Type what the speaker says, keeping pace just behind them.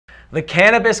The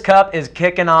Cannabis Cup is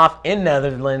kicking off in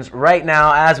Netherlands right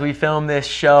now as we film this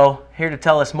show. Here to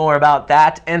tell us more about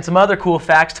that and some other cool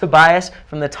facts, Tobias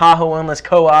from the Tahoe Wellness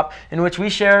Co-op, in which we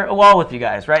share a wall with you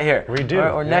guys right here. We do.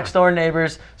 Or next door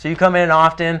neighbors. So you come in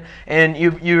often, and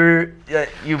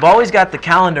you've always got the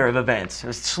calendar of events,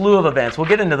 a slew of events. We'll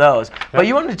get into those. Yep. But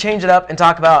you wanted to change it up and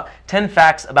talk about 10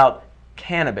 facts about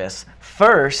cannabis.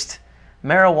 First,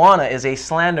 marijuana is a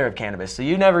slander of cannabis. So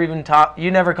you never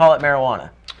call it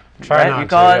marijuana. Right? You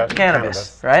call it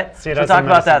cannabis, right? So talk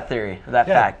about that theory, that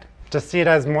fact. To see it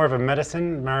as more of a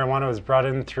medicine, marijuana was brought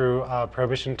in through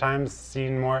Prohibition times,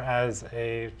 seen more as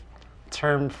a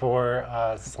term for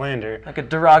slander. Like a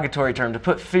derogatory term to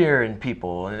put fear in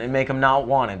people and make them not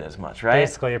want it as much, right?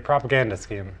 Basically a propaganda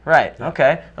scheme. Right,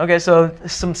 yeah. Okay, so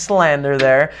some slander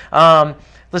there.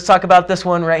 Let's talk about this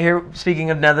one right here. Speaking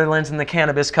of Netherlands and the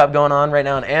Cannabis Cup going on right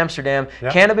now in Amsterdam,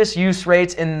 yep. Cannabis use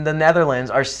rates in the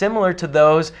Netherlands are similar to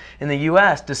those in the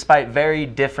U.S. despite very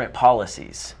different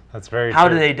policies. That's very How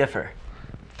true. do they differ?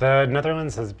 The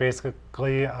Netherlands has basically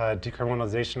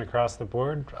decriminalization across the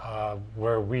board,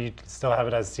 where we still have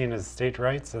it as seen as state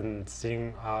rights and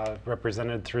seeing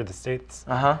represented through the states,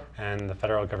 and the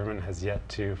federal government has yet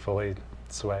to fully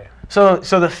sway. So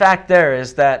the fact there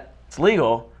is that it's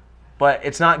legal, but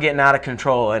it's not getting out of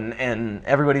control, and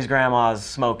everybody's grandma's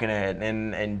smoking it,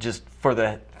 and just for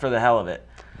the hell of it.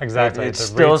 Exactly. It's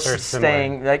still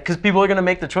staying, because people are going to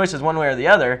make the choices one way or the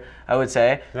other, I would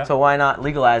say. Yep. So why not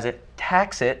legalize it,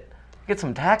 tax it, get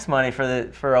some tax money for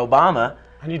Obama.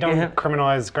 And you don't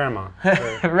criminalize grandma.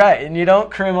 Right, and you don't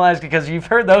criminalize, because you've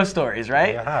heard those stories,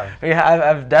 right?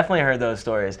 Yeah. I've definitely heard those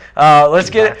stories.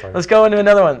 Let's go into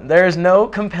another one. There is no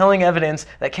compelling evidence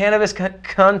that cannabis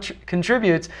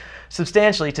contributes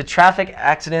substantially to traffic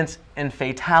accidents and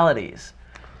fatalities.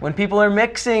 When people are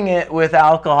mixing it with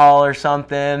alcohol or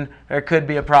something, there could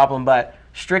be a problem, but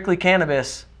strictly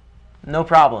cannabis, no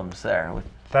problems there.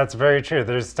 That's very true.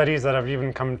 There's studies that have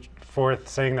even come forth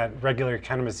saying that regular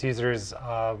cannabis users,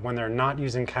 when they're not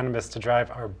using cannabis to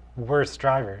drive, are worse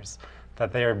drivers,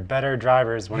 that they are better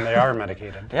drivers when they are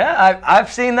medicated. Yeah,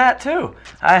 I've seen that too.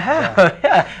 I have,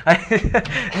 yeah.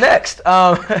 Next,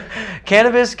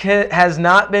 cannabis has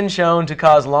not been shown to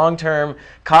cause long-term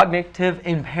cognitive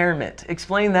impairment.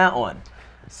 Explain that one.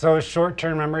 So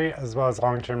short-term memory as well as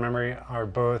long-term memory are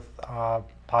both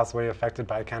possibly affected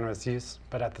by cannabis use,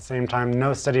 but at the same time,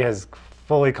 no study has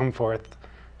fully come forth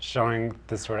showing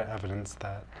this sort of evidence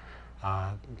that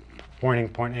pointing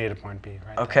point A to point B.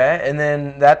 Right. Okay, and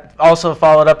then that also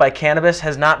followed up by cannabis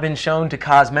has not been shown to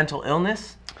cause mental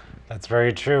illness? That's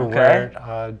very true,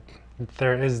 where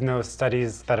there is no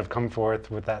studies that have come forth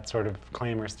with that sort of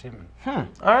claim or statement. All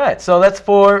right, so that's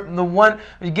for the one.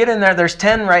 You get in there, there's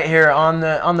 10 right here on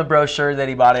the brochure that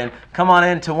he bought in. Come on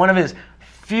in to one of his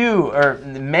few or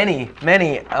many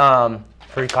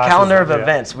free classes calendar of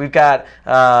events. We've got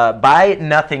Buy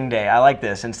Nothing Day. I like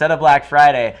this. Instead of Black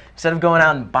Friday, instead of going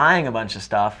out and buying a bunch of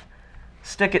stuff,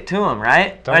 stick it to them,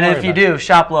 right? And if you do,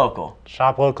 shop local.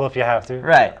 Shop local if you have to.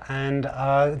 Right. And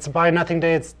it's a Buy Nothing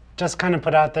Day. It's just kind of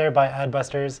put out there by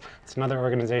Adbusters. It's another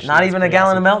organization. Not even a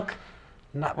gallon of milk?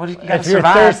 If you're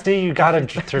thirsty, you gotta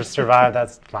survive.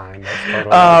 That's fine. That's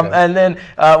totally and then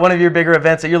one of your bigger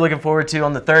events that you're looking forward to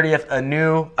on the 30th, a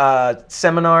new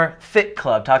seminar, Fit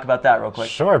Club. Talk about that real quick.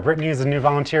 Sure. Brittany is a new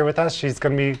volunteer with us. She's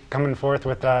going to be coming forth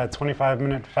with a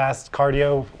 25-minute fast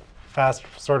cardio, fast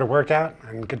sort of workout,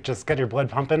 and just get your blood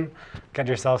pumping, get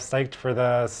yourself psyched for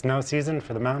the snow season,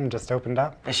 for the mountain just opened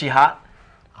up. Is she hot?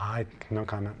 No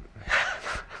comment.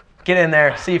 Get in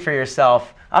there, see for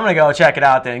yourself. I'm going to go check it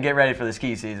out then and get ready for the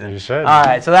ski season. You should. All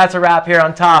right, so that's a wrap here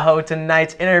on Tahoe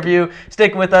tonight's interview.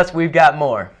 Stick with us. We've got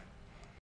more.